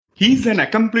He's an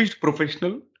accomplished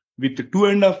professional with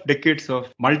 2.5 decades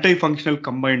of multifunctional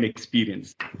combined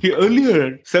experience. He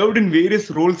earlier served in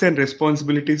various roles and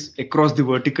responsibilities across the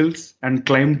verticals and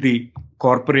climbed the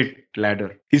corporate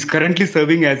ladder. He's currently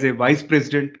serving as a Vice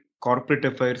President Corporate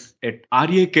Affairs at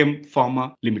RAVIKUMAR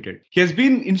Pharma Limited. He has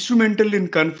been instrumental in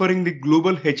conferring the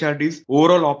Global HRD's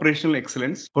Overall Operational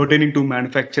Excellence pertaining to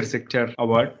Manufacture Sector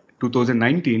Award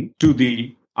 2019 to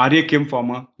the RAVIKUMAR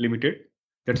Pharma Limited.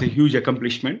 That's a huge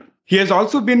accomplishment. He has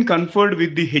also been conferred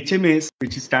with the HMAS,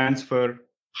 which stands for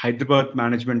Hyderabad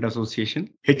Management Association,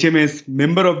 HMAS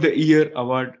Member of the Year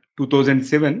Award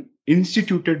 2007,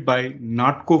 instituted by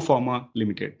Natco Pharma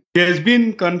Limited. He has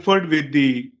been conferred with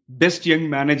the Best Young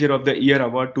Manager of the Year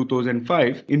Award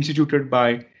 2005, instituted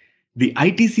by the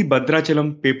ITC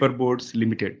Bhadrachalam Paperboards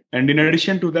Limited. And in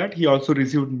addition to that, he also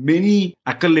received many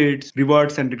accolades,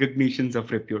 rewards, and recognitions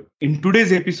of repute. In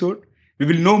today's episode, we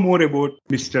will know more about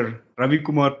Mr.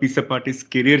 RAVIKUMAR PEESAPATI's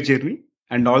career journey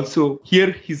and also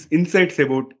hear his insights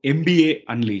about MBA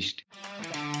Unleashed.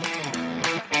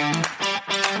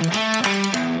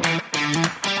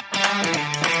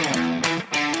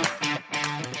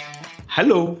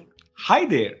 Hello. Hi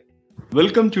there.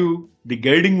 Welcome to the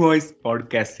Guiding Voice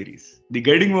podcast series. The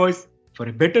Guiding Voice for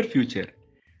a Better Future.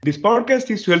 This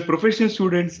podcast is to help professional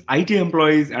students, IT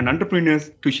employees, and entrepreneurs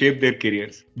to shape their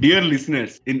careers. Dear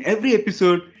listeners, in every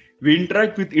episode, we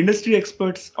interact with industry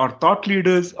experts or thought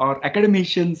leaders or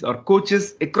academicians or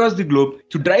coaches across the globe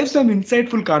to drive some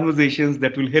insightful conversations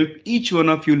that will help each one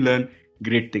of you learn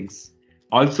great things.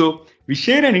 Also, we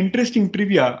share an interesting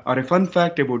trivia or a fun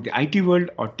fact about the IT world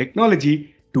or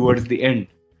technology towards the end.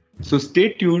 So stay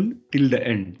tuned till the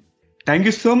end. Thank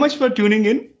you so much for tuning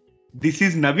in. This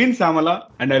is Naveen Samala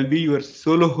and I'll be your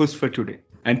solo host for today.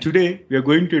 And today we are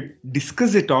going to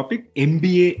discuss a topic,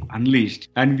 MBA Unleashed.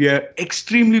 And we are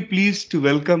extremely pleased to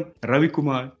welcome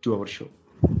RAVIKUMAR to our show.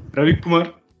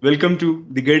 RAVIKUMAR, welcome to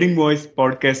the Guiding Voice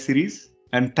podcast series.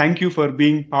 And thank you for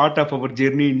being part of our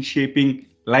journey in shaping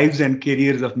lives and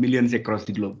careers of millions across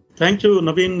the globe. Thank you,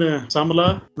 Naveen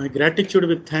Samala. My gratitude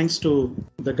with thanks to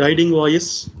the Guiding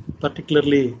Voice,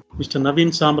 particularly Mr.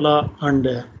 Naveen Samala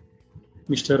and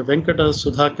Mr. Venkata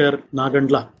Sudhakar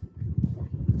Nagandla.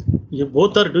 You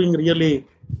both are doing really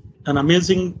an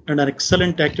amazing and an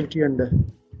excellent activity,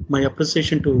 and my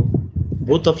appreciation to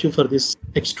both of you for this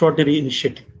extraordinary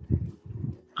initiative.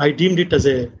 I deemed it as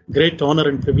a great honor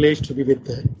and privilege to be with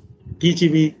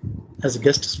TGV as a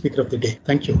guest speaker of the day.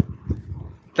 Thank you.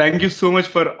 Thank you so much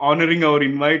for honoring our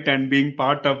invite and being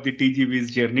part of the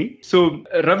TGV's journey. So,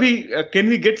 Ravi, can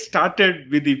we get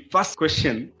started with the first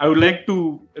question? I would like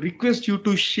to request you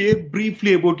to share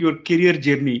briefly about your career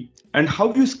journey and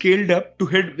how you scaled up to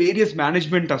head various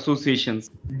management associations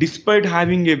despite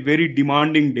having a very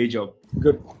demanding day job.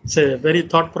 Good. It's a very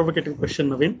thought-provoking question,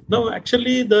 Naveen. Now,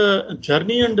 actually, the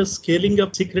journey and the scaling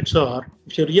up secrets are,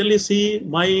 if you really see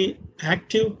my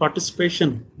active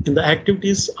participation in the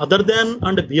activities other than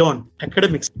and beyond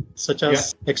academics, such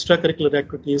as extracurricular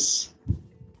activities,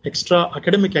 extra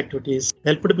academic activities,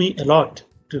 helped me a lot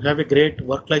to have a great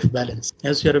work-life balance.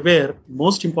 As you are aware,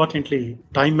 most importantly,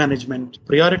 time management,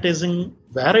 prioritizing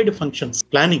varied functions,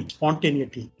 planning,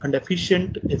 spontaneity, and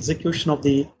efficient execution of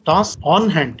the tasks on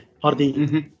hand are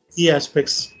the key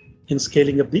aspects in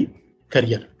scaling up the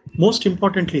career. Most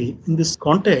importantly, in this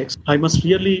context, I must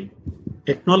really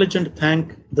acknowledge and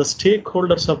thank the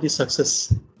stakeholders of the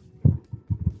success.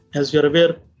 As you are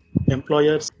aware,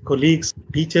 employers, colleagues,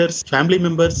 teachers, family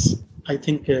members, I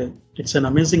think it's an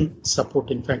amazing support,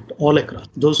 in fact, all across.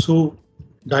 Those who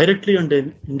directly and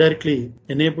indirectly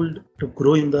enabled to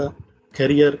grow in the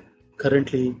career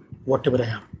currently, whatever I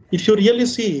am. If you really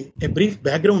see a brief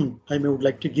background, I would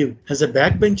like to give as a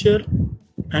backbencher,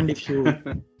 and if you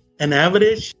an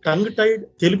average tongue-tied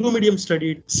Telugu medium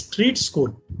studied street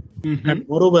school, and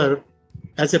moreover,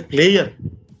 as a player,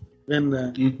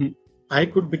 when I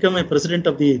could become a president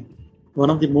of one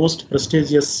of the most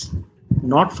prestigious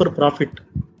not-for-profit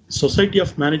Society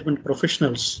of Management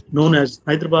Professionals known as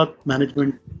Hyderabad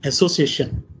Management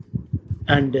Association,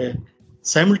 and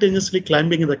simultaneously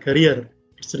climbing in the career,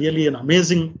 it's really an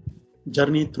amazing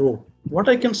journey through. What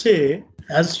I can say,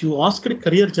 as you asked a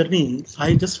career journey,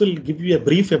 I just will give you a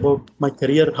brief about my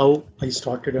career, how I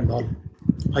started and all.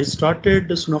 I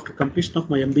started soon after completion of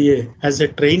my MBA as a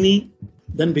trainee,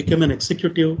 then became an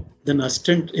executive, then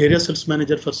assistant area sales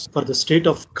manager for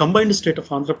the combined state of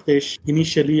Andhra Pradesh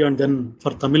initially, and then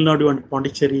for Tamil Nadu and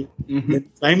Pondicherry. Then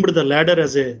climbed the ladder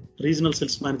as a regional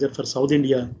sales manager for South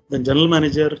India, then general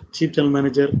manager, chief general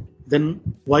manager, then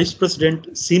vice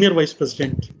president, senior vice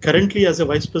president, currently as a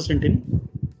vice president in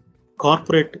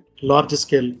corporate large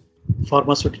scale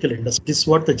pharmaceutical industry. This is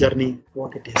what the journey,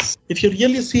 what it is. If you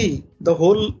really see the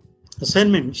whole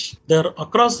assignments, they are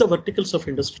across the verticals of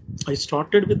industry. I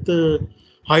started with the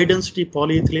high density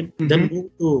polyethylene, then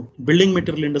moved to building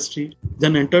material industry,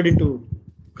 then entered into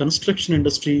construction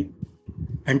industry,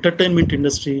 entertainment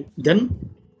industry, then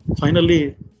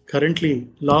finally, currently,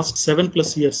 last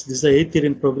 7+ years, this is the 8th year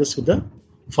in progress with the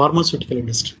pharmaceutical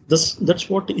industry. That's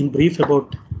what in brief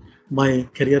about my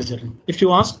career journey. If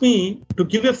you ask me to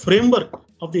give a framework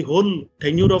of the whole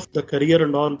tenure of the career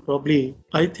and all, probably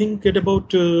I think at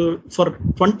about for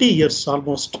 20 years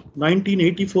almost,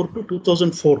 1984 to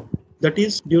 2004. That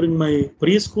is during my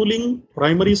preschooling,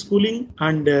 primary schooling,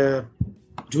 and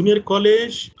junior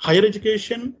college, higher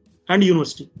education, and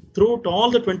university. Throughout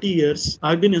all the 20 years,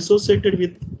 I've been associated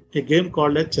with a game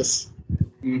called chess.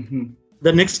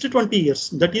 The next 20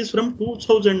 years, that is from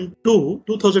 2002 to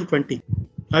 2020,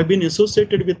 I've been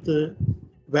associated with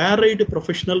varied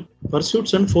professional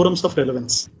pursuits and forums of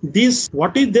relevance. These,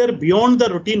 what is there beyond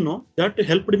the routine, no, that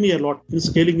helped me a lot in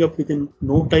scaling up within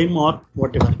no time or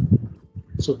whatever.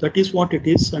 So that is what it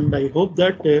is, and I hope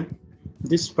that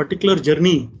this particular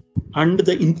journey and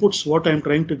the inputs what I am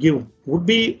trying to give would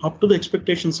be up to the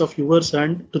expectations of viewers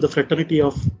and to the fraternity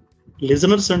of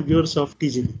listeners and viewers of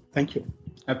TGV. Thank you.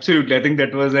 Absolutely. I think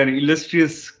that was an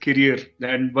illustrious career.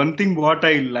 And one thing what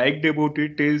I liked about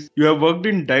it is you have worked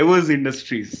in diverse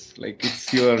industries. Like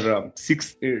it's your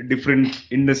sixth different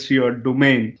industry or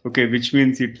domain. Okay, which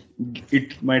means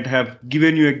it might have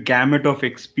given you a gamut of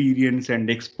experience and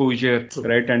exposure,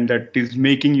 right? And that is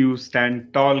making you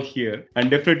stand tall here.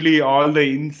 And definitely all the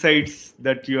insights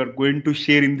that you are going to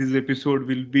share in this episode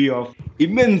will be of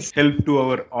immense help to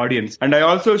our audience. And I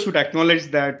also should acknowledge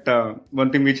that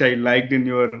one thing which I liked in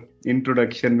your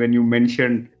introduction when you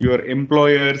mentioned your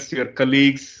employers, your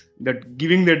colleagues, that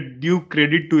giving the due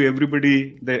credit to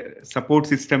everybody, the support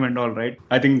system and all, right?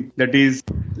 I think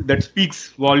that speaks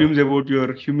volumes about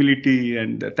your humility,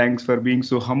 and thanks for being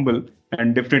so humble,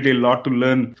 and definitely a lot to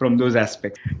learn from those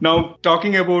aspects. Now,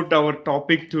 talking about our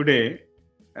topic today,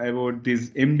 about this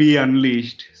MBA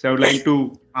Unleashed, so I would like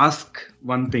to ask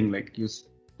one thing,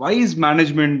 why is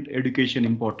management education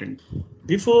important?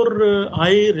 Before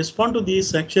I respond to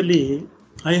this, actually,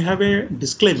 I have a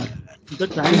disclaimer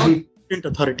that I am not a patent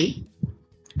authority.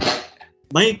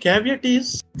 My caveat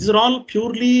is, these are all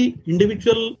purely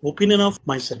individual opinion of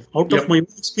myself, out of my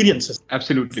experiences.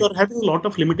 Absolutely. So having a lot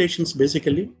of limitations,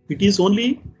 basically. It is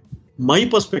only my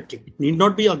perspective. It need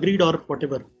not be agreed or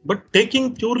whatever. But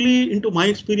taking purely into my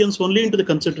experience only into the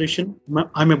consideration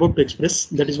I'm about to express,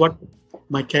 that is what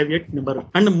my caveat number.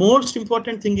 And the most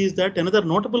important thing is that another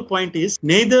notable point is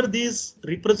neither these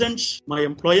represents my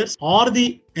employers or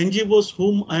the NGOs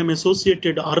whom I am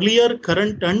associated earlier,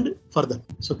 current and further.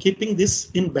 So keeping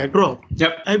this in backdrop,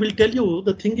 I will tell you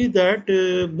the thing is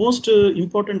that most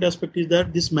important aspect is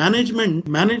that this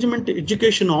management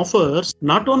education offers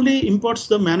not only imparts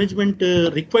the management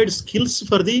required skills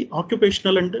for the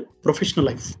occupational and professional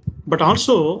life, but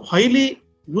also highly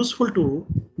useful to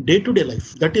day-to-day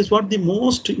life. That is what the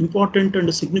most important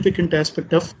and significant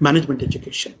aspect of management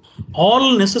education.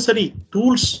 All necessary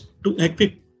tools to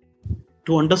equip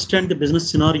to understand the business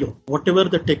scenario, whatever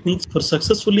the techniques for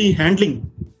successfully handling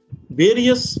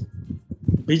various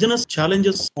business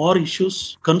challenges or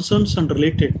issues, concerns and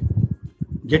related,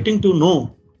 getting to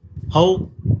know how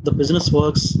the business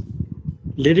works,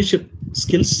 leadership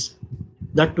skills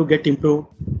that to get improved,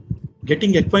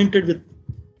 getting acquainted with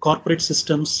corporate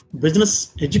systems.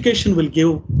 Business education will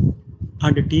give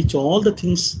and teach all the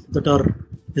things that are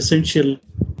essential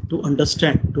to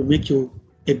understand, to make you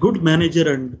a good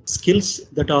manager, and skills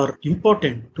that are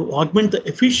important to augment the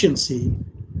efficiency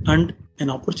and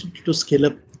an opportunity to scale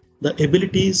up the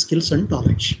ability, skills and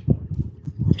knowledge.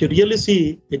 If you really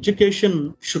see,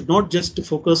 education should not just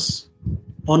focus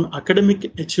on academic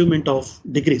achievement of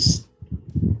degrees.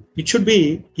 It should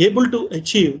be able to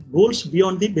achieve goals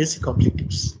beyond the basic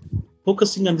objectives.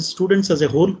 Focusing on the students as a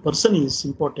whole person is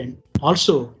important.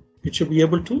 Also, it should be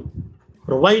able to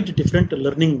provide different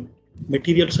learning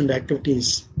materials and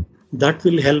activities that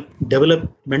will help develop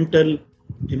mental,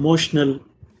 emotional,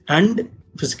 and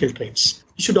physical traits.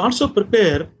 It should also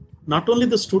prepare not only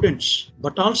the students,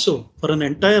 but also for an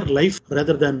entire life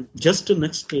rather than just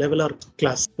next level or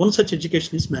class. One such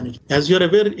education is management. As you are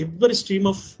aware, every stream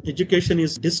of education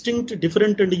is distinct,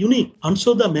 different and unique. And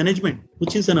so the management,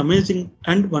 which is an amazing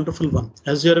and wonderful one.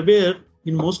 As you are aware,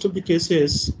 in most of the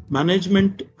cases,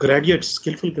 management graduates,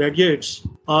 skillful graduates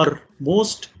are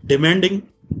most demanding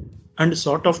and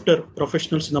sought after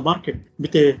professionals in the market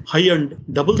with a high and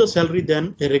double the salary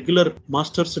than a regular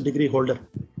master's degree holder.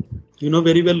 You know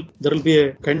very well there will be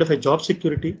a kind of a job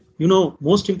security. You know,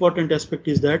 most important aspect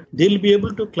is that they'll be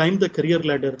able to climb the career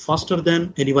ladder faster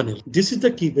than anyone else. This is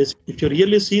the key basic. If you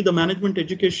really see the management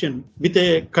education with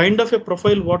a kind of a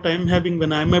profile what I am having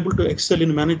when I am able to excel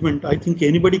in management, I think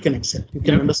anybody can excel. You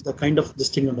can understand the kind of this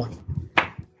thing and all.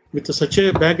 With such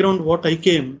a background what I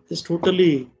came is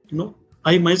totally,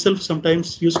 I myself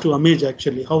sometimes used to amaze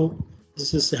actually how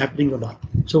this is happening or not.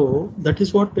 So that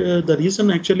is what the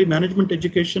reason actually management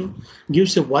education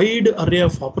gives a wide array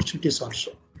of opportunities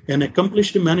also. An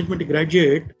accomplished management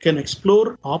graduate can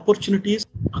explore opportunities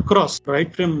across,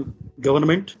 right from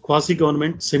government,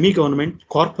 quasi-government, semi-government,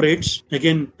 corporates,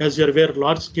 again, as you're aware,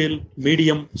 large scale,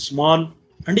 medium, small,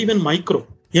 and even micro.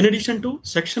 In addition to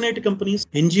Section 8 companies,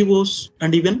 NGOs,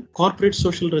 and even corporate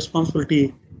social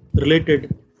responsibility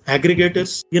related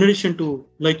aggregators, in addition to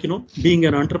being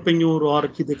an entrepreneur, or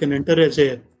they can enter as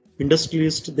a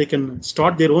industrialist, they can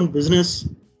start their own business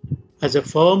as a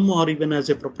firm or even as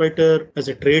a proprietor, as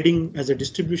a trading, as a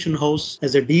distribution house,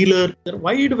 as a dealer. There are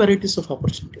wide varieties of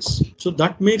opportunities. So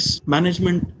that makes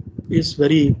management is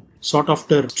very sought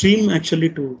after stream actually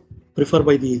to prefer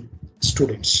by the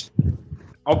students.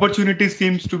 Opportunity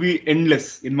seems to be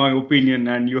endless in my opinion,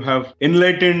 and you have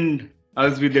enlightened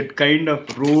us with that kind of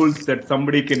roles that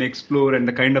somebody can explore and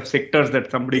the kind of sectors that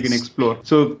somebody can explore.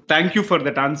 So thank you for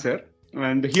that answer.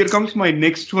 And here comes my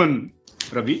next one,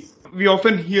 Ravi. We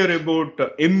often hear about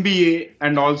MBA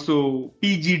and also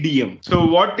PGDM. So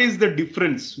what is the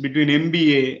difference between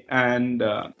MBA and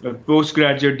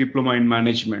postgraduate diploma in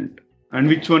management? And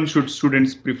which one should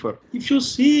students prefer? If you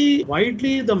see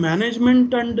widely the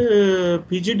management and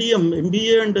PGDM,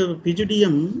 MBA and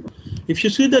PGDM, if you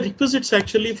see the requisites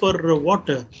actually for what?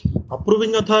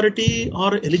 Approving authority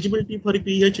or eligibility for a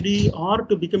PhD or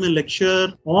to become a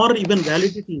lecturer or even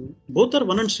validity, both are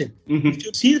one and same. If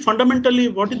you see fundamentally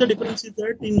what is the difference is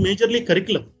that in majorly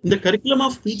curriculum. In the curriculum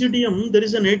of PGDM, there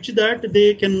is an edge that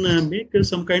they can make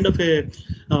some kind of a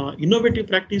innovative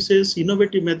practices,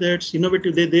 innovative methods,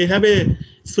 they have a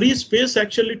free space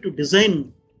actually to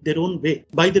design their own way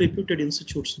by the reputed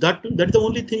institutes. That's the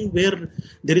only thing where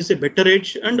there is a better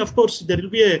edge, and of course there will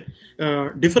be a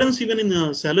difference even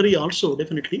in salary also,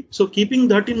 definitely. So keeping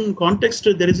that in context,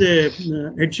 there is a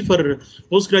edge for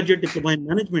postgraduate diploma in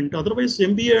management. Otherwise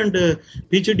MBA and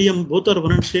PGDM both are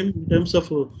one and same in terms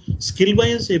of skill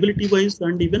wise, ability wise,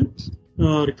 and even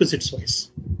requisites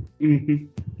wise.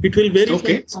 It will vary from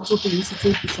institute to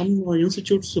institute. Some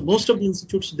institutes, most of the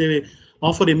institutes, they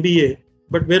offer MBA,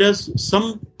 but whereas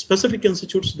some specific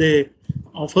institutes, they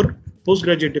offer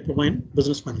postgraduate diploma in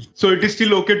business management. So it is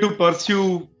still okay to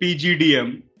pursue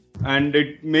PGDM and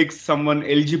it makes someone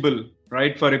eligible,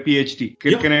 right, for a PhD.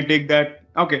 Can I take that?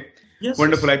 Okay. Yes.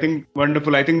 Wonderful. I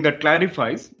think that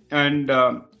clarifies. And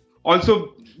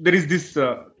also there is this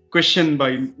question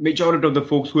by majority of the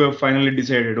folks who have finally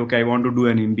decided, okay, I want to do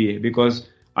an MBA because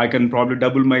I can probably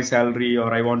double my salary,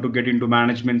 or I want to get into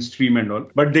management stream and all.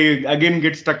 But they again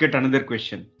get stuck at another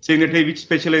question, saying that, hey, which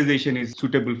specialization is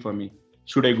suitable for me?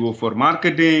 Should I go for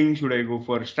marketing? Should I go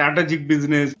for strategic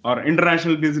business or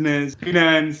international business,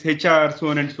 finance, HR, so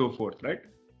on and so forth, right?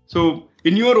 So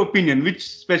in your opinion, which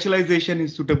specialization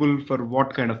is suitable for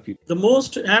what kind of people? The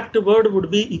most apt word would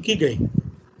be ikigai.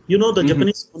 You know the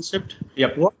Japanese concept?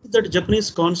 Yep. What that Japanese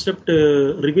concept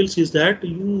reveals is that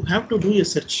you have to do a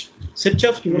search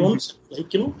of your own,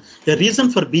 a reason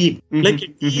for being, like a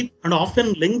deep and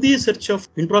often lengthy search of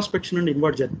introspection and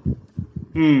inward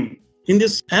journey. In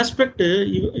this aspect,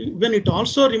 when it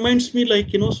also reminds me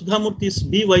Sudhamurti's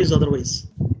be wise otherwise.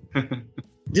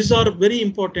 These are very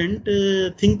important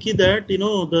thinking that,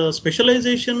 the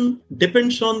specialization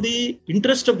depends on the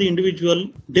interest of the individual,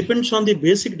 depends on the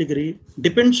basic degree,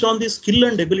 depends on the skill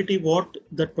and ability what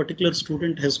that particular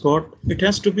student has got. It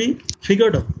has to be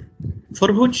figured out,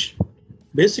 for which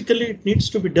basically it needs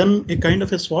to be done a kind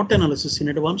of a SWOT analysis in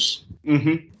advance.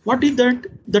 What is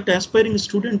that aspiring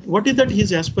student, what is that he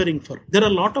is aspiring for? There are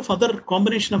a lot of other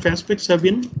combination of aspects have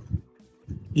been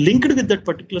linked with that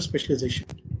particular specialization.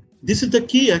 This is the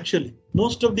key actually.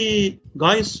 Most of the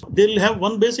guys, they'll have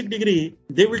one basic degree,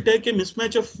 they will take a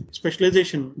mismatch of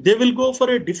specialization. They will go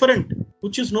for a different,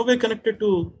 which is no way connected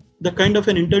to the kind of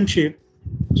an internship.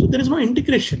 So there is no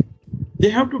integration.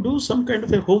 They have to do some kind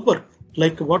of a homework,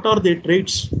 like what are their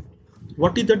traits,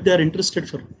 what is that they are interested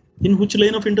for, in which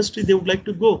line of industry they would like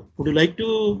to go. Would you like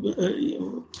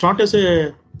to start as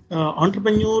a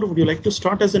entrepreneur? Would you like to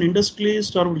start as an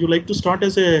industrialist, or would you like to start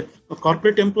as a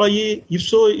corporate employee? If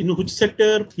so, in which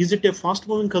sector? Is it a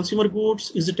fast-moving consumer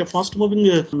goods? Is it a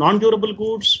fast-moving non-durable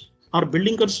goods, or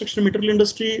building construction material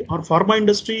industry, or pharma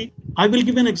industry? I will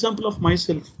give an example of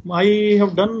myself. I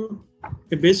have done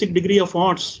a basic degree of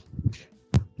arts,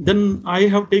 then I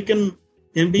have taken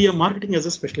MBA marketing as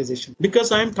a specialization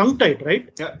because I am tongue tied, right?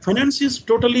 Yeah. Finance is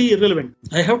totally irrelevant.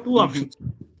 I have two options.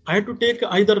 I have to take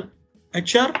either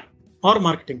HR or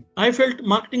marketing. I felt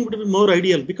marketing would be more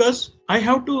ideal because I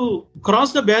have to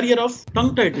cross the barrier of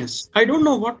tongue tiedness. I don't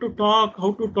know what to talk,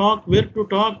 how to talk, where to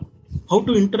talk, how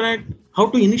to interact, how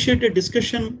to initiate a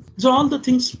discussion. So all the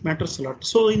things matters a lot.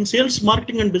 So in sales,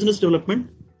 marketing and business development,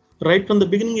 right from the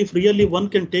beginning, if really one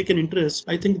can take an interest,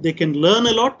 I think they can learn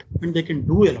a lot and they can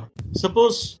do a lot.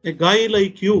 Suppose a guy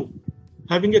like you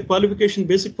having a qualification,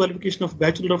 basic qualification of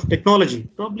Bachelor of Technology,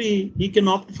 probably he can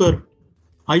opt for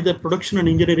either production and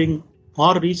engineering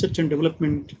or research and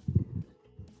development.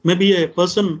 Maybe a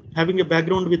person having a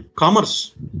background with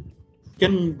commerce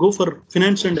can go for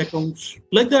finance and accounts.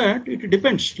 Like that, it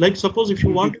depends. Like suppose if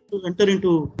you wanted to enter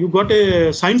into, you got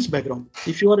a science background.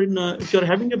 If you are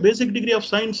having a basic degree of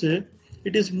science, it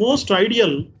is most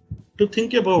ideal to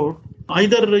think about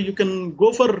either you can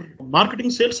go for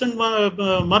marketing, sales and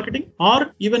marketing,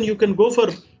 or even you can go for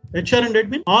HR and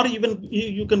admin, or even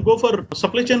you can go for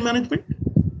supply chain management.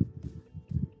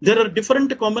 There are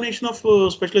different combination of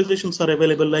specializations are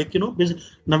available. Like,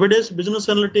 nowadays business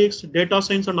analytics, data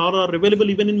science and all are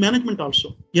available even in management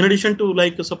also. In addition to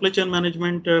like supply chain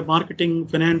management, marketing,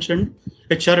 finance and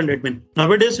HR and admin.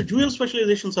 Nowadays dual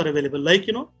specializations are available. Like,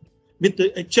 with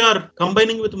HR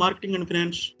combining with marketing and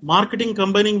finance, marketing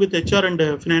combining with HR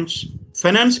and finance,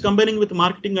 finance combining with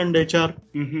marketing and HR.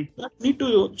 That need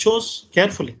to choose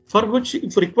carefully. For which,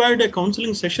 if required, a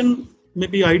counseling session may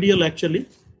be ideal actually.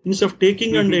 Instead of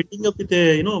taking and ending up with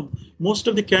most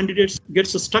of the candidates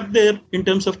gets stuck there in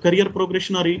terms of career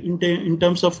progression or in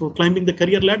terms of climbing the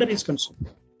career ladder is concerned.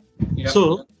 Yeah.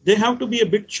 So they have to be a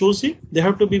bit choosy. They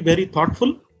have to be very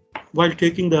thoughtful while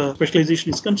taking the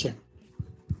specialization is concerned.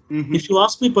 If you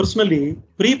ask me personally,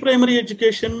 pre-primary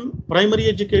education, primary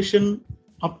education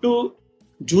up to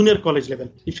junior college level.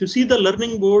 If you see the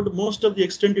learning board, most of the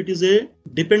extent it is a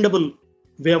dependable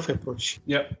way of approach.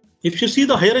 Yeah. If you see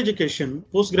the higher education,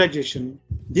 post-graduation,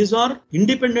 these are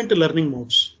independent learning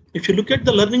modes. If you look at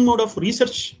the learning mode of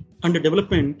research and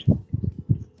development,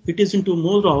 it is into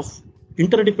more of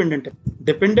interdependent,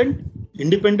 dependent,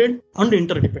 independent, and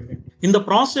interdependent. In the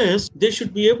process, they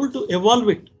should be able to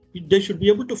evaluate. They should be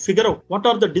able to figure out what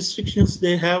are the restrictions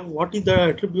they have, what is the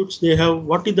attributes they have,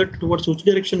 what is that towards which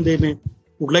direction they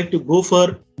would like to go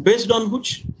for, based on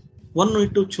which one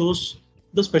need to choose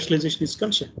the specialization is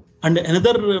concerned. And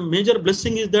another major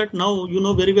blessing is that now,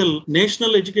 very well,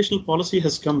 national educational policy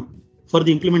has come for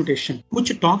the implementation,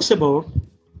 which talks about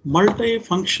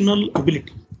multifunctional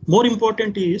ability. More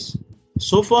important is,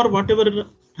 so far whatever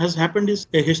has happened is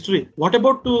a history. What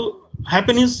about to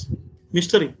happen is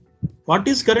mystery. What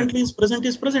is currently is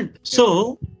present.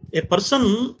 So a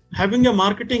person having a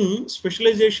marketing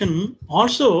specialization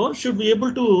also should be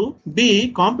able to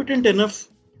be competent enough,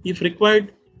 if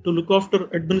required, to look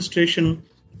after administration,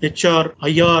 HR,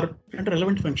 IR, and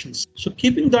relevant functions. So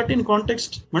keeping that in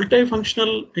context,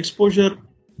 multifunctional exposure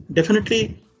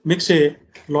definitely makes a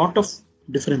lot of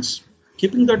difference.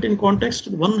 Keeping that in context,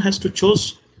 one has to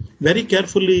choose very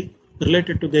carefully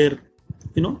related to their,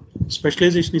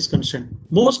 specialization is concerned.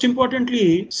 Most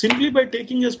importantly, simply by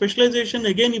taking a specialization,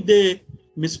 again, if they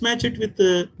mismatch it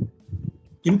with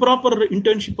improper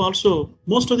internship also,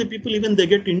 most of the people, even they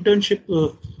get internship,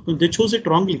 they choose it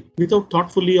wrongly, without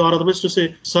thoughtfully, or otherwise to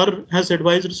say, sir has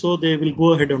advised, so they will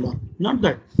go ahead and all. Not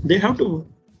that. They have to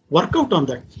work out on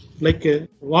that. Like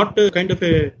what kind of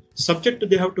a subject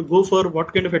they have to go for,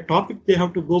 what kind of a topic they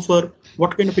have to go for,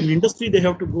 what kind of an industry they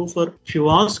have to go for. If you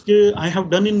ask, I have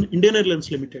done in Indian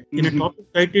Airlines Limited, in a topic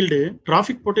titled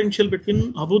Traffic Potential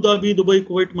Between Abu Dhabi, Dubai,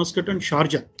 Kuwait, Muscat and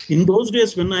Sharjah. In those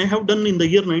days, when I have done in the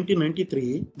year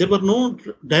 1993, there were no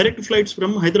direct flights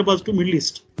from Hyderabad to Middle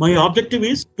East. My objective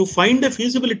is to find a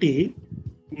feasibility.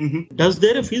 Does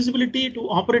there a feasibility to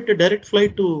operate a direct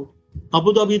flight to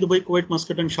Abu Dhabi, Dubai, Kuwait,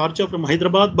 Muscat and Sharjah from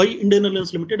Hyderabad by Indian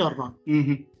Airlines Limited or not?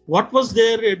 What was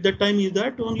there at that time is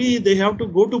that only they have to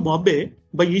go to Bombay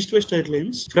by East West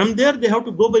Airlines. From there, they have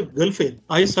to go by Gulf Air.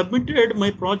 I submitted my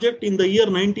project in the year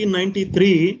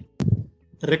 1993,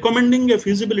 recommending a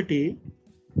feasibility.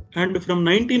 And from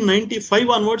 1995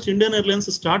 onwards, Indian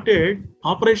Airlines started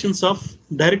operations of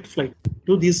direct flight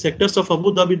to these sectors of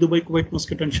Abu Dhabi, Dubai, Kuwait,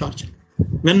 Muscat and Sharjah.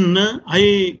 When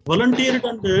I volunteered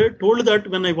and told that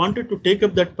when I wanted to take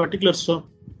up that particular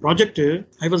project,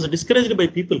 I was discouraged by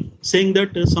people, saying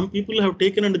that some people have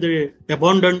taken and they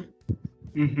abandoned.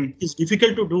 It's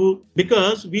difficult to do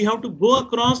because we have to go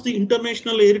across the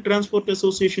International Air Transport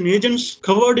Association agents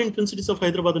covered in Twin Cities of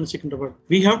Hyderabad and Secunderabad.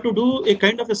 We have to do a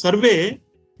kind of a survey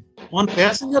On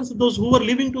passengers, those who were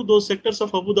leaving to those sectors of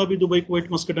Abu Dhabi, Dubai, Kuwait,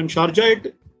 Muscat, and Sharjah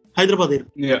at Hyderabad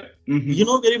Airport. Yeah. Mm-hmm. You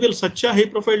know very well, such a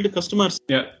high-profile customers.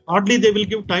 Yeah. Hardly they will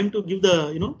give time to give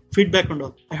the feedback and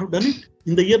all. I have done it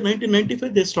in the year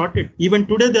 1995. They started. Even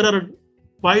today, there are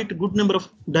quite a good number of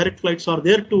direct flights are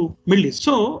there to Middle East.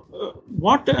 So,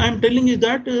 what I am telling is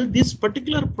that this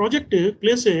particular project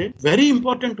plays a very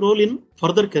important role in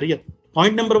further career.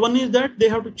 Point number one is that they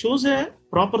have to choose a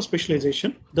proper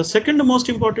specialization. The second most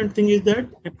important thing is that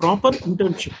a proper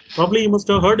internship. Probably you must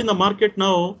have heard in the market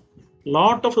now,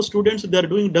 lot of students, they are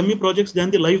doing dummy projects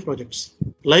than the live projects.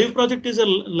 Live project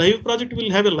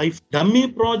will have a life.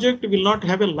 Dummy project will not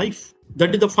have a life.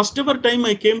 That is the first ever time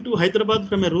I came to Hyderabad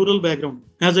from a rural background.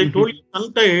 As I told you,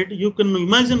 tongue-tied, you can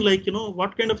imagine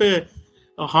what kind of a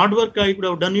hard work I could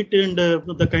have done it, and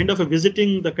the kind of a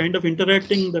visiting, the kind of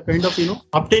interacting, the kind of,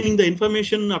 obtaining the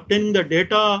information, obtaining the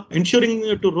data,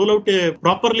 ensuring to roll out a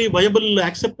properly viable,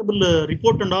 acceptable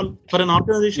report and all for an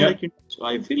organization like it. So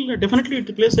I feel definitely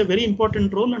it plays a very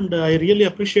important role, and I really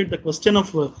appreciate the question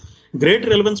of great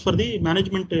relevance for the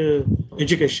management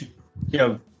education.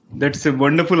 Yeah, that's a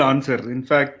wonderful answer. In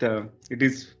fact, it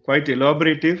is quite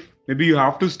elaborative. Maybe you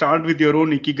have to start with your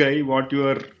own ikigai, what you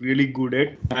are really good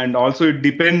at. And also it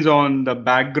depends on the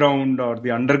background or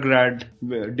the undergrad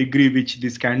degree which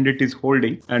this candidate is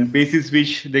holding, and basis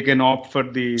which they can opt for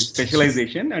the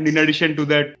specialization. And in addition to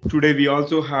that, today we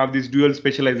also have this dual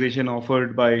specialization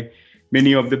offered by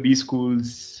many of the B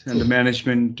schools and the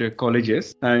management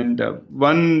colleges. And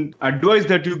one advice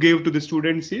that you gave to the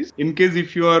students is, in case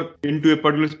if you are into a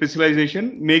particular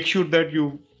specialization, make sure that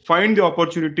you find the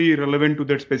opportunity relevant to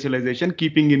that specialization,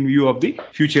 keeping in view of the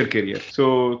future career.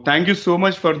 So thank you so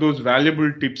much for those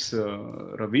valuable tips,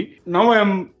 Ravi. Now I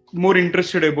am more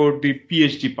interested about the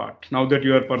PhD part, now that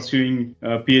you are pursuing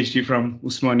a PhD from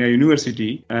Osmania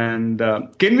University. And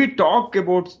can we talk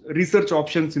about research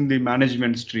options in the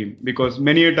management stream? Because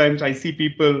many a times I see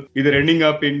people either ending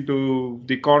up into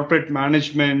the corporate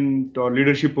management or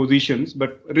leadership positions,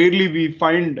 but rarely we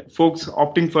find folks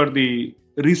opting for the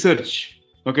research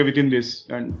within this.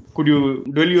 And could you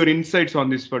dwell your insights on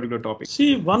this particular topic?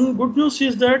 See, one good news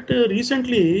is that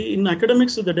recently in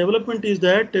academics, the development is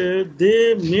that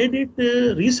they made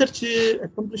it research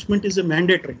accomplishment is a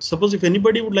mandatory. Suppose if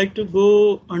anybody would like to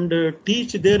go and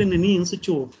teach there in any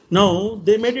institute, now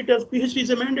they made it as PhD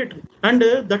is a mandatory. And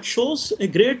that shows a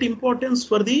great importance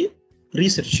for the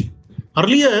research.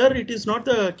 Earlier, it is not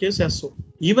the case as so.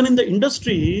 Even in the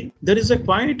industry, there is a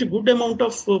quite good amount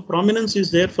of prominence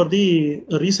is there for the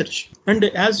research. And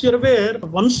as you're aware,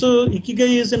 once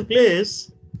Ikigai is in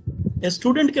place, a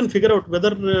student can figure out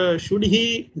whether should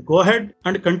he go ahead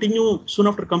and continue soon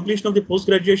after completion of the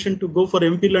post-graduation to go for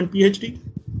MPhil and PhD,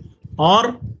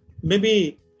 or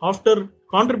maybe after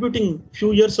contributing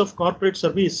few years of corporate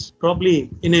service, probably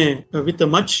with a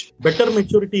much better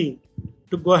maturity,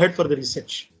 to go ahead for the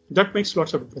research. That makes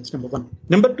lots of difference, number one.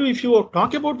 Number two, if you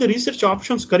talk about the research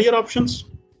options, career options,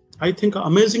 I think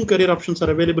amazing career options are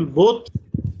available both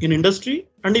in industry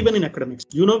and even in academics.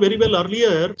 You know very well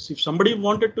earlier, if somebody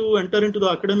wanted to enter into the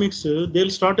academics, they'll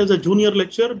start as a junior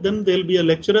lecturer, then they'll be a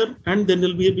lecturer, and then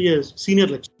they'll be a senior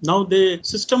lecturer. Now the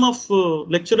system of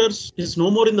lecturers is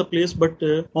no more in the place, but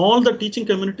all the teaching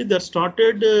community, they're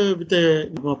started with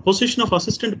a position of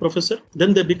assistant professor,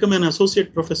 then they become an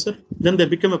associate professor, then they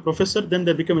become a professor, then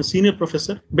they become a senior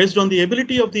professor. Based on the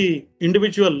ability of the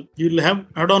individual, you'll have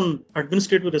add-on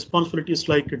administrative responsibilities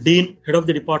like dean, head of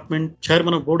the department,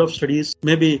 chairman of board of studies.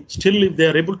 Maybe still if they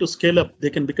are able to scale up, they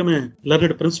can become a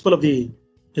learned principal of the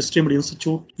esteemed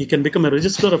institute. He can become a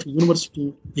registrar of a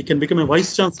university. He can become a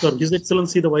vice chancellor, His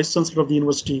Excellency the vice chancellor of the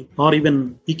university, or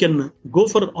even he can go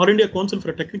for All India Council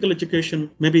for Technical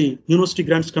Education, maybe University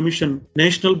Grants Commission,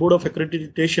 National Board of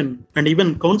Accreditation, and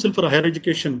even Council for Higher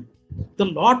Education. There are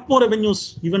a lot more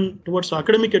avenues even towards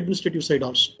academic administrative side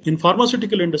also. In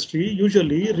pharmaceutical industry,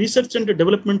 usually research and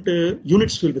development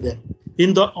units will be there.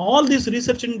 In all these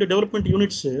research and development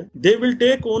units, they will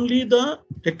take only the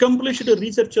accomplished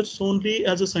researchers only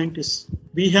as a scientist.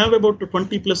 We have about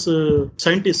 20 plus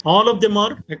scientists. All of them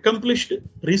are accomplished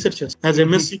researchers as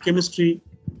MSc Chemistry,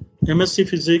 MSc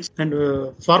Physics, and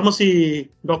pharmacy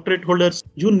doctorate holders.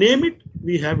 You name it,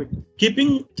 we have it.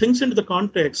 Keeping things into the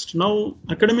context, now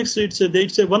academics, it's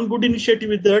a one good initiative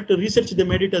with that research, they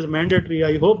made it as mandatory.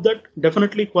 I hope that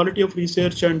definitely quality of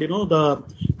research and the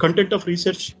content of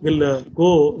research will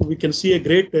go. We can see a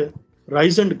great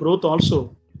rise and growth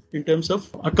also in terms of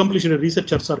accomplished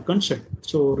researchers are concerned.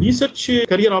 So research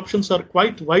career options are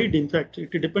quite wide. In fact,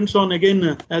 it depends on,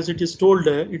 again, as it is told,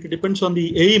 it depends on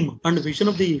the aim and vision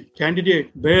of the candidate,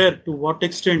 where, to what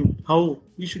extent, how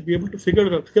we should be able to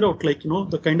figure out, like,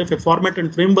 the kind of a format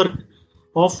and framework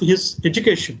of his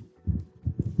education.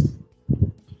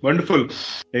 Wonderful.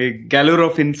 A galore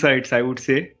of insights, I would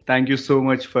say. Thank you so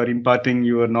much for imparting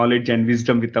your knowledge and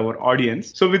wisdom with our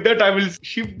audience. So with that, I will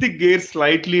shift the gear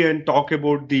slightly and talk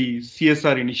about the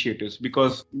CSR initiatives,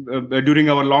 because during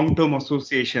our long-term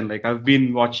association, like, I've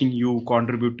been watching you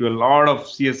contribute to a lot of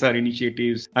CSR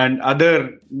initiatives and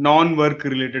other non-work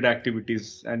related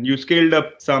activities, and you scaled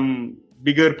up some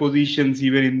bigger positions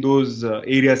even in those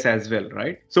areas as well,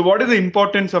 right? So what is the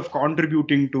importance of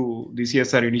contributing to the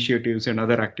CSR initiatives and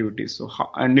other activities? So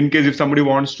and in case if somebody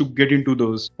wants to get into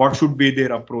those, what should be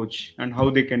their approach and how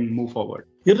they can move forward?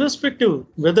 Irrespective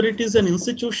whether it is an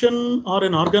institution or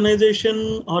an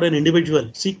organization or an individual,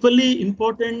 it's equally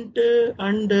important,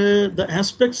 and the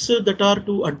aspects that are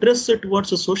to address towards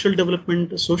social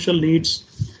development, social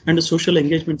needs and social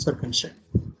engagements are concerned.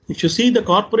 If you see the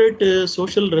corporate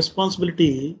social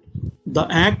responsibility, the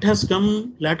act has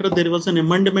come later. There was an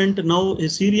amendment, now a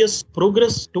serious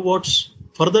progress towards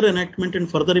further enactment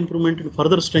and further improvement and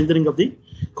further strengthening of the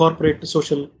corporate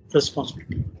social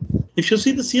responsibility. If you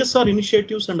see the CSR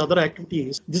initiatives and other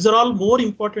activities, these are all more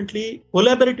importantly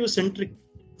collaborative centric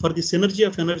for the synergy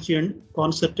of energy and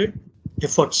concerted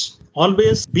efforts.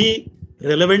 Always be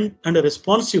relevant and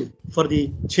responsive for the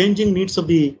changing needs of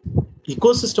the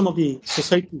ecosystem of the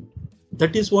society.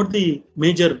 That is what the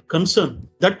major concern.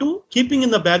 That too, keeping in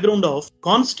the background of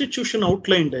Constitution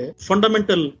outlined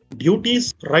fundamental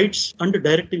duties, rights and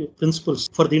directive principles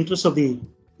for the interests of the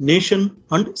nation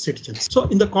and citizens. So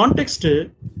in the context,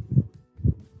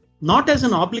 not as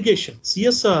an obligation,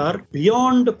 CSR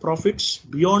beyond profits,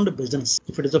 beyond business.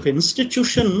 If it is of an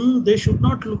institution, they should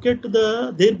not look at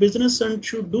their business and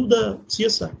should do the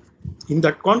CSR. In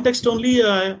that context only,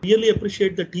 I really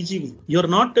appreciate the TGV. You are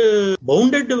not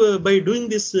bounded by doing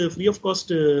this free of cost,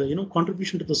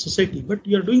 contribution to the society, but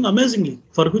you are doing amazingly,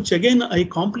 for which again I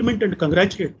compliment and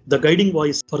congratulate the guiding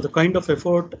voice for the kind of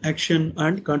effort, action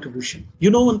and contribution.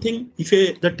 You know one thing, if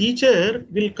the teacher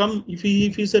will come, if he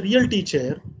is a real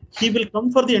teacher, he will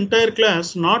come for the entire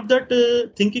class, not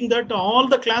that thinking that all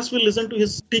the class will listen to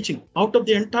his teaching. Out of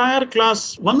the entire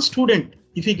class, one student,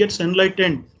 if he gets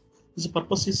enlightened, his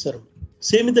purpose is served.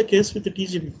 Same is the case with the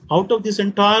TGV. Out of this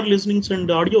entire listenings and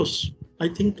audios, I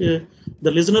think the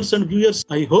listeners and viewers,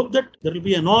 I hope that there will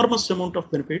be enormous amount of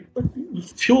benefit, but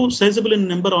if few sizable in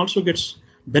number also gets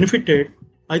benefited,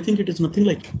 I think it is nothing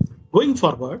like it. Going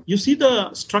forward, you see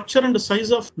the structure and the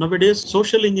size of nowadays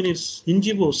social engineers,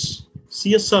 NGOs,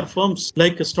 CSR firms,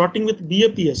 like starting with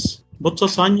BAPS, Botsa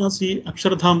Sanyasi,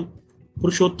 Akshardham,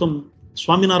 Purushottam,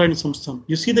 Swaminarayan Samsthan.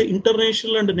 You see the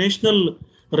international and national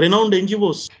renowned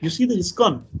NGOs. You see the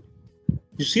ISKCON.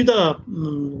 You see the,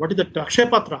 Akshay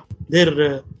Patra,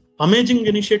 their amazing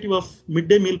initiative of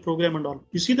midday meal program and all.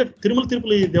 You see the Tirumal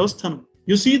Tirupati Devasthanam.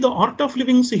 You see the Art of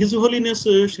Living's His Holiness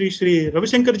Shri Ravi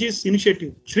Shankarji's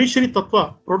initiative, Shri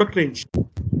Tattva product range.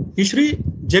 Shri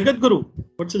Jagadguru,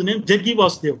 what's his name? Jaggi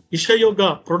Vasudev, Isha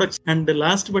Yoga products. And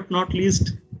last but not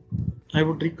least, I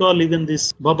would recall even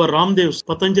this Baba Ramdev's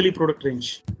Patanjali product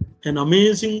range. An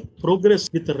amazing progress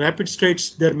with the rapid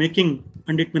strides they are making,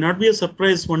 and it may not be a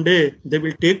surprise one day they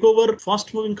will take over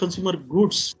fast-moving consumer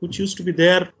goods which used to be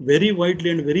there very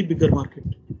widely and very bigger market.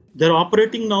 They are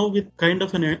operating now with kind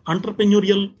of an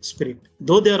entrepreneurial spirit.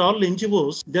 Though they are all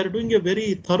NGOs, they are doing a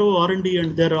very thorough R&D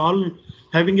and they are all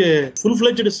having a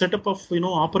full-fledged setup of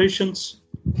operations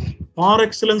par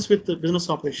excellence with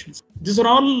business operations. These are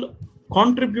all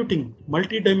contributing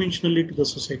multidimensionally to the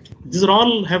society. These are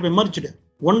all have emerged.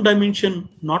 One dimension,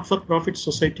 not for profit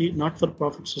society,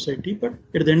 but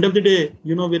at the end of the day,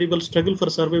 very well struggle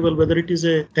for survival, whether it is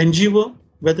a NGO,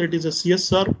 whether it is a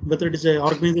CSR, whether it is an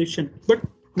organization. But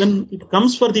when it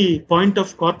comes for the point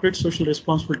of corporate social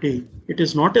responsibility, it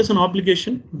is not as an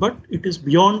obligation, but it is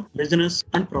beyond business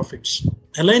and profits.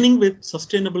 Aligning with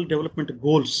sustainable development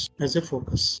goals as a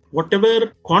focus.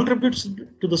 Whatever contributes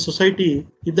to the society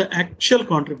is the actual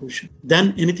contribution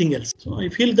than anything else. So I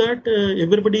feel that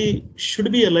everybody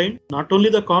should be aligned, not only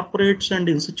the corporates and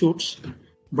institutes,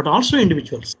 but also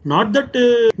individuals. Not that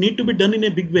need to be done in a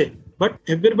big way, but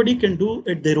everybody can do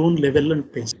at their own level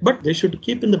and pace. But they should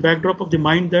keep in the backdrop of the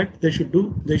mind that they should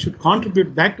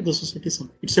contribute back to the society.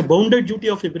 It's a bounded duty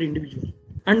of every individual.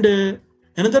 And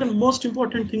another most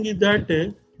important thing is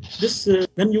that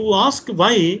when you ask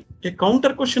why a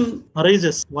counter question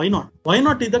arises. Why not? Why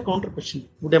not is the counter question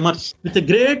would emerge. With a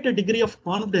great degree of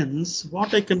confidence,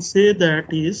 what I can say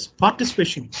that is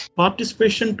participation.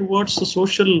 Participation towards the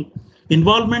social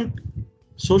involvement,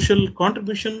 social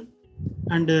contribution,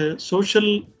 and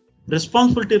social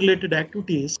responsibility related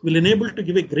activities will enable to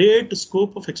give a great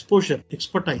scope of exposure,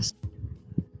 expertise.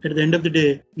 At the end of the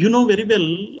day, you know very well,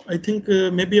 I think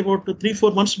maybe about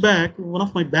 3-4 months back, one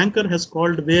of my banker has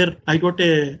called where I got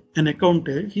an account.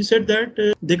 He said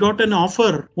that they got an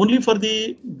offer only for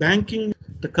the banking,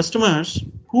 the customers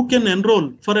who can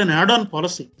enroll for an add-on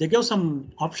policy. They gave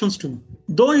some options to me.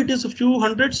 Though it is a few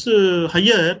hundreds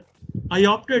higher, I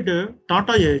opted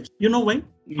Tata Edge. You know why?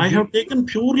 I have taken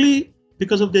purely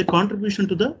because of their contribution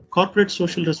to the corporate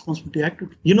social responsibility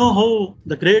activity. You know how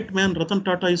the great man Ratan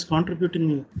Tata is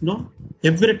contributing,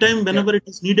 every time whenever it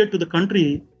is needed to the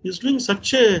country, he is doing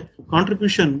such a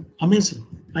contribution. Amazing.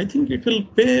 I think it will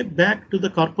pay back to the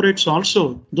corporates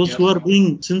also, those who are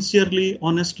doing sincerely,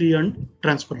 honestly, and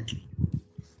transparently.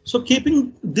 So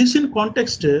keeping this in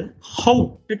context,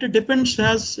 how it depends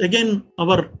as again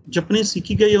our Japanese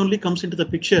Ikigai only comes into the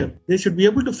picture. They should be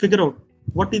able to figure out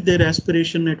what is their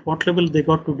aspiration, at what level they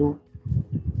got to do,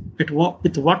 with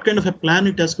what kind of a plan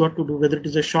it has got to do, whether it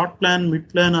is a short plan, mid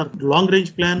plan, or long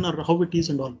range plan, or how it is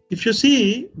and all. If you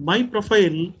see my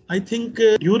profile, I think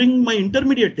during my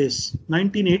intermediate days,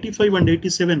 1985 and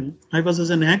 87, I was as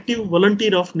an active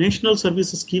volunteer of National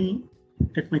Service Scheme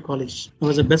at my college. I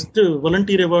was a best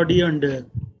volunteer awardee and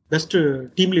best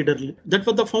team leader. That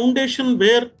was the foundation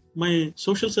where my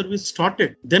social service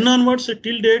started. Then onwards,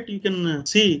 till date, you can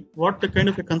see what the kind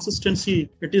of a consistency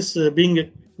it is being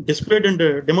displayed and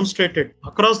demonstrated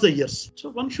across the years. So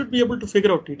one should be able to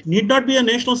figure out it. Need not be a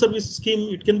national service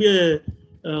scheme. It can be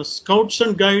a scouts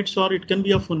and guides, or it can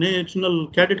be of a national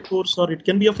cadet course, or it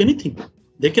can be of anything.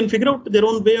 They can figure out their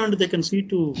own way and they can see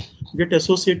to get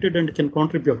associated and can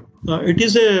contribute. It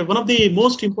is one of the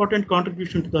most important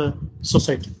contribution to the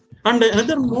society. And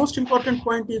another most important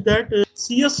point is that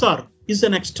CSR is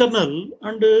an external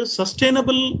and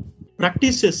sustainable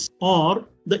practices or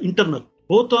the internal.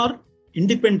 Both are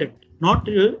independent, not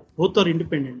both are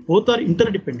independent, both are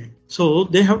interdependent. So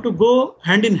they have to go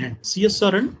hand in hand,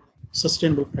 CSR and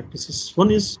sustainable practices.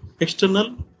 One is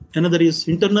external, another is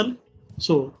internal.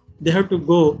 So they have to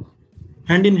go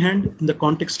hand in hand in the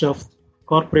context of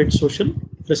corporate social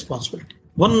responsibility.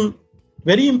 One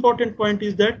very important point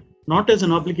is that not as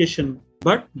an obligation,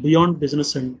 but beyond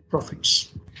business and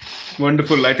profits.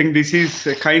 Wonderful. I think this is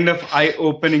a kind of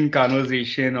eye-opening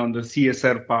conversation on the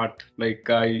CSR part. Like,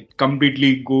 I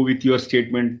completely go with your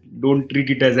statement. Don't treat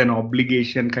it as an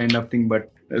obligation kind of thing,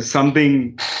 but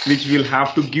something which we'll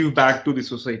have to give back to the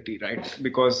society, right?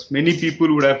 Because many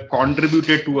people would have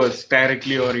contributed to us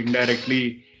directly or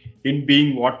indirectly in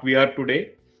being what we are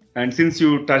today. And since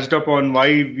you touched upon why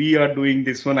we are doing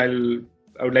this one, I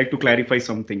would like to clarify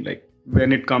something. Like,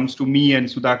 when it comes to me and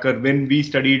Sudhakar, when we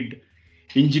studied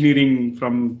engineering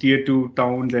from tier 2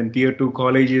 towns and tier 2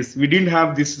 colleges, we didn't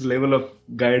have this level of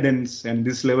guidance and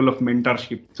this level of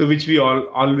mentorship, so which we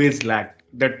always lacked.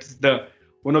 That's the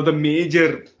one of the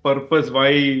major purpose why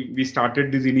we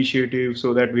started this initiative,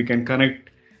 so that we can connect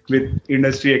with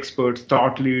industry experts,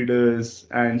 thought leaders,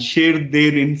 and share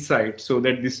their insights, so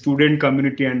that the student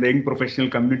community and the young professional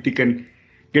community can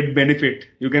get benefit.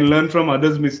 You can learn from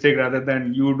others' mistake rather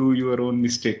than you do your own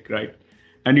mistake, right?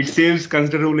 And it saves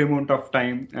considerable amount of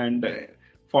time. And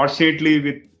fortunately,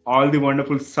 with all the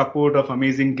wonderful support of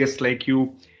amazing guests like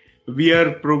you, we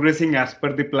are progressing as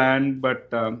per the plan. But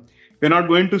we're not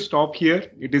going to stop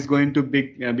here. It is going to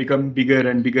become bigger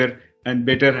and bigger and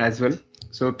better as well.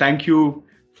 So thank you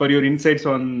for your insights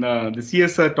on the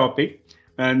CSR topic.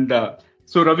 And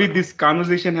so Ravi, this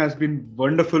conversation has been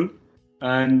wonderful.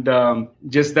 And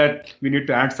just that we need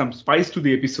to add some spice to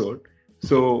the episode.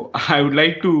 So I would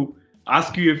like to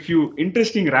ask you a few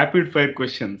interesting rapid fire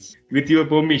questions with your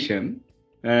permission.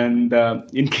 And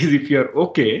in case if you're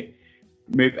okay,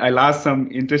 maybe I'll ask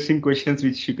some interesting questions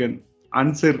which you can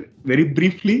answer very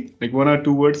briefly, like 1 or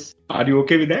 2 words. Are you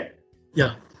okay with that?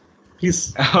 Yeah,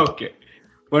 please. Okay,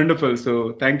 wonderful.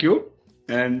 So thank you.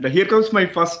 And here comes my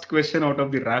first question out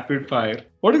of the rapid fire.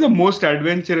 What is the most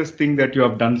adventurous thing that you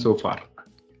have done so far?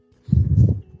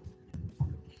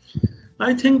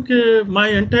 I think my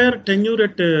entire tenure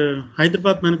at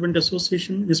Hyderabad Management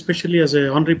Association, especially as an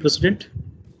honorary president,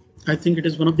 I think it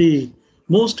is one of the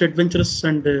most adventurous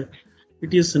and it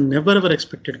is never ever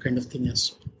expected kind of thing.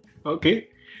 Yes. Okay.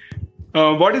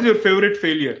 What is your favorite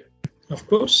failure? Of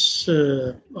course,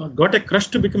 got a crush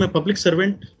to become a public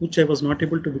servant, which I was not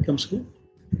able to become so.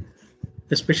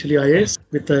 Especially IAS,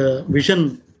 with a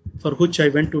vision for which I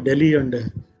went to Delhi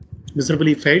and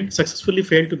successfully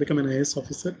failed to become an IAS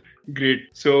officer. Great.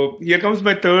 So here comes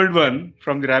my third one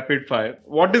from the rapid fire.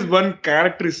 What is one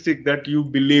characteristic that you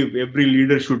believe every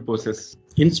leader should possess?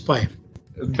 Inspire.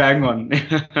 Bang on.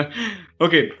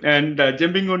 Okay. And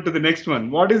jumping on to the next one.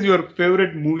 What is your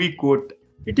favorite movie quote?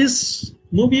 It is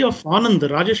movie of Anand,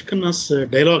 Rajesh Khanna's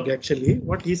dialogue actually.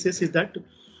 What he says is that,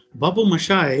 Babu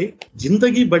Mashai,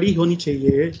 Jindagi badi honi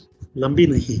chahiye, lambi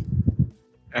nahi.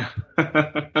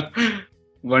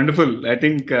 Wonderful. I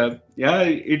think,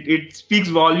 it speaks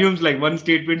volumes. Like one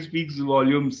statement speaks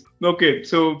volumes. Okay.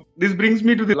 So this brings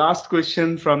me to the last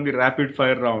question from the rapid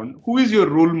fire round. Who is your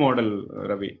role model,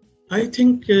 Ravi? I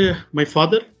think my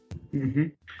father.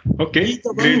 Mm-hmm. Okay. He's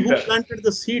the Great. one who planted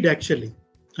the seed actually.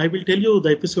 I will tell you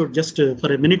the episode just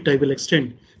for a minute. I will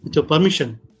extend with your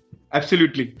permission.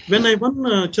 Absolutely. When I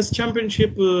won chess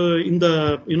championship when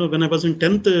I was in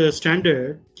 10th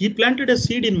standard, he planted a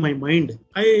seed in my mind.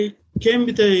 I came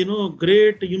with a,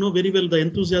 great, very well the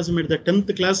enthusiasm at the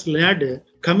 10th class lad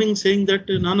coming saying that,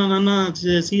 Nana,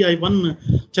 see, I won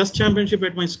chess championship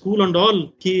at my school and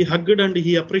all. He hugged and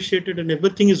he appreciated and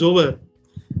everything is over.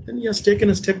 Then he has taken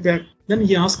a step back. Then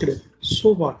he asked,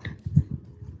 so what?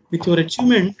 With your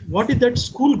achievement, what did that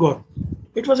school got?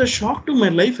 It was a shock to my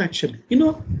life actually.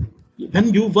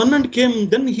 When you won and came,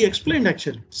 then he explained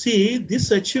actually. See, this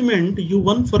achievement you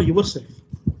won for yourself.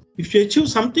 If you achieve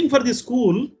something for the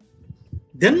school,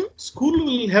 then school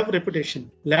will have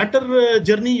reputation. Later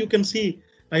journey, you can see,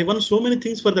 I won so many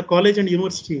things for the college and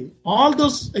university. All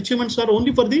those achievements are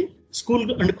only for the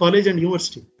school and college and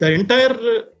university. The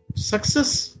entire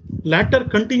success later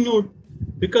continued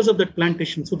because of that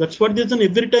plantation. So that's what reason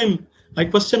every time I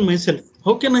question myself,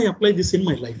 how can I apply this in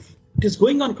my life? It is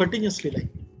going on continuously like.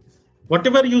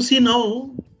 Whatever you see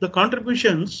now, the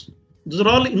contributions, those are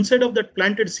all inside of that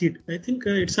planted seed. I think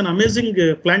it's an amazing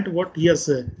plant what he has,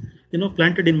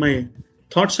 planted in my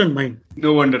thoughts and mind.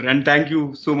 No wonder. And thank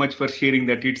you so much for sharing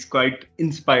that. It's quite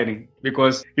inspiring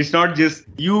because it's not just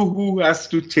you who has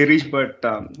to cherish, but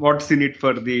what's in it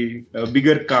for the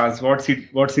bigger cause, what's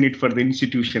in it for the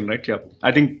institution, right? Yeah.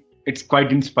 I think it's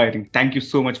quite inspiring. Thank you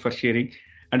so much for sharing.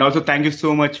 And also thank you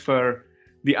so much for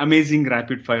the amazing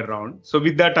rapid fire round. So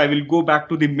with that, I will go back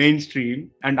to the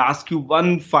mainstream and ask you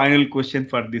one final question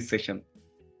for this session.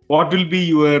 What will be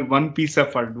your one piece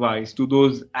of advice to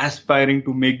those aspiring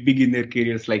to make big in their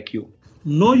careers like you?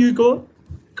 No ego,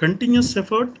 continuous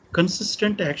effort,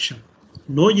 consistent action.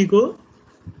 No ego,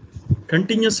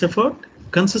 continuous effort,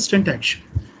 consistent action.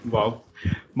 Wow.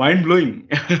 Mind blowing.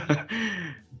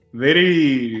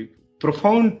 Very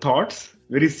profound thoughts,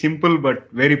 very simple, but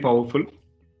very powerful.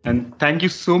 And thank you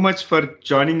so much for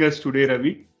joining us today,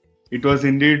 Ravi. It was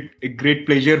indeed a great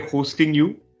pleasure hosting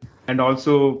you and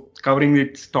also covering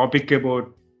this topic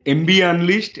about MBA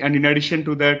Unleashed. And in addition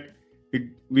to that,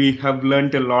 we have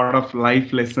learned a lot of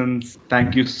life lessons.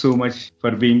 Thank you so much for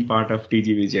being part of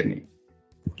TGV journey.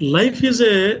 Life is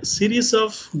a series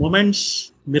of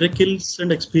moments, miracles,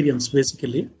 and experience,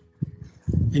 basically.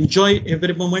 Enjoy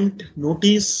every moment,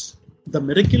 notice the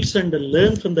miracles and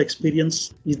learn from the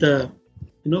experience is the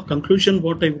conclusion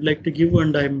what I would like to give.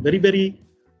 And I am very, very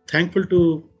thankful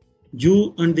to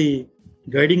you and the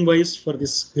guiding voice for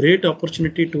this great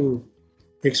opportunity to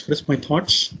express my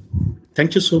thoughts.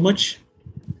 Thank you so much.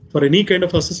 For any kind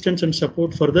of assistance and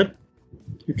support further,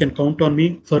 you can count on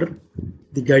me for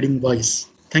the guiding voice.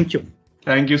 Thank you.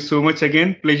 Thank you so much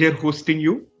again. Pleasure hosting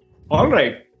you. All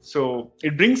right. So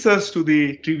it brings us to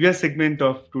the trivia segment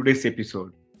of today's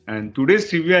episode. And today's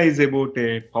trivia is about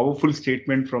a powerful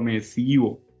statement from a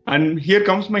CEO. And here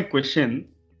comes my question.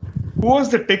 Who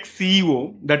was the tech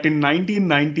CEO that in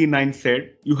 1999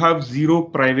 said, "You have zero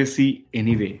privacy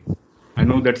anyway"? I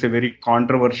know that's a very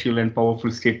controversial and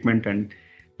powerful statement, and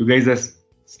you guys have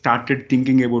started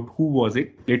thinking about who was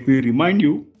it. Let me remind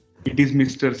you, it is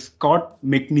Mr. Scott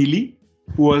McNealy,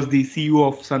 who was the CEO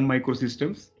of Sun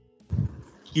Microsystems.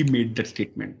 He made that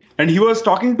statement. And he was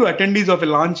talking to attendees of a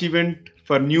launch event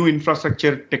for new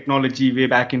infrastructure technology way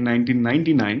back in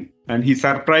 1999. And he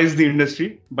surprised the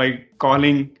industry by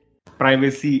calling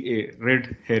privacy a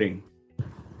red herring.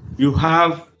 You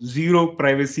have zero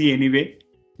privacy anyway.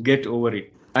 Get over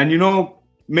it. And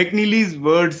McNealy's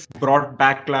words brought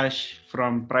backlash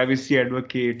from privacy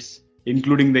advocates,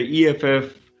 including the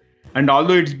EFF. And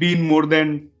although it's been more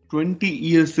than 20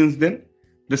 years since then,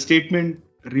 the statement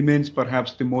remains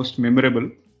perhaps the most memorable.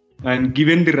 And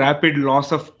given the rapid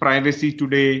loss of privacy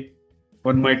today,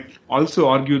 one might also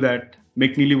argue that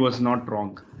McNealy was not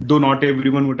wrong, though not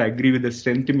everyone would agree with the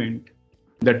sentiment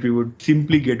that we would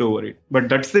simply get over it. But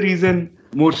that's the reason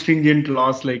more stringent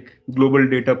laws like global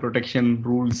data protection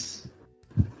rules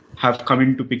have come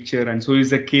into picture, and so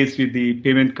is the case with the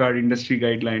payment card industry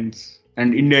guidelines.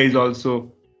 And India is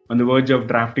also on the verge of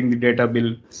drafting the data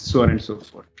bill, so on and so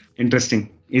forth. Interesting,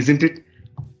 isn't it?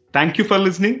 Thank you for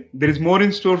listening. There is more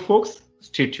in store, folks.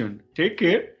 Stay tuned. Take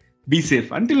care. Be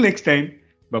safe. Until next time,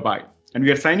 bye-bye. And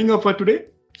we are signing off for today.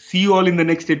 See you all in the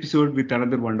next episode with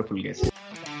another wonderful guest.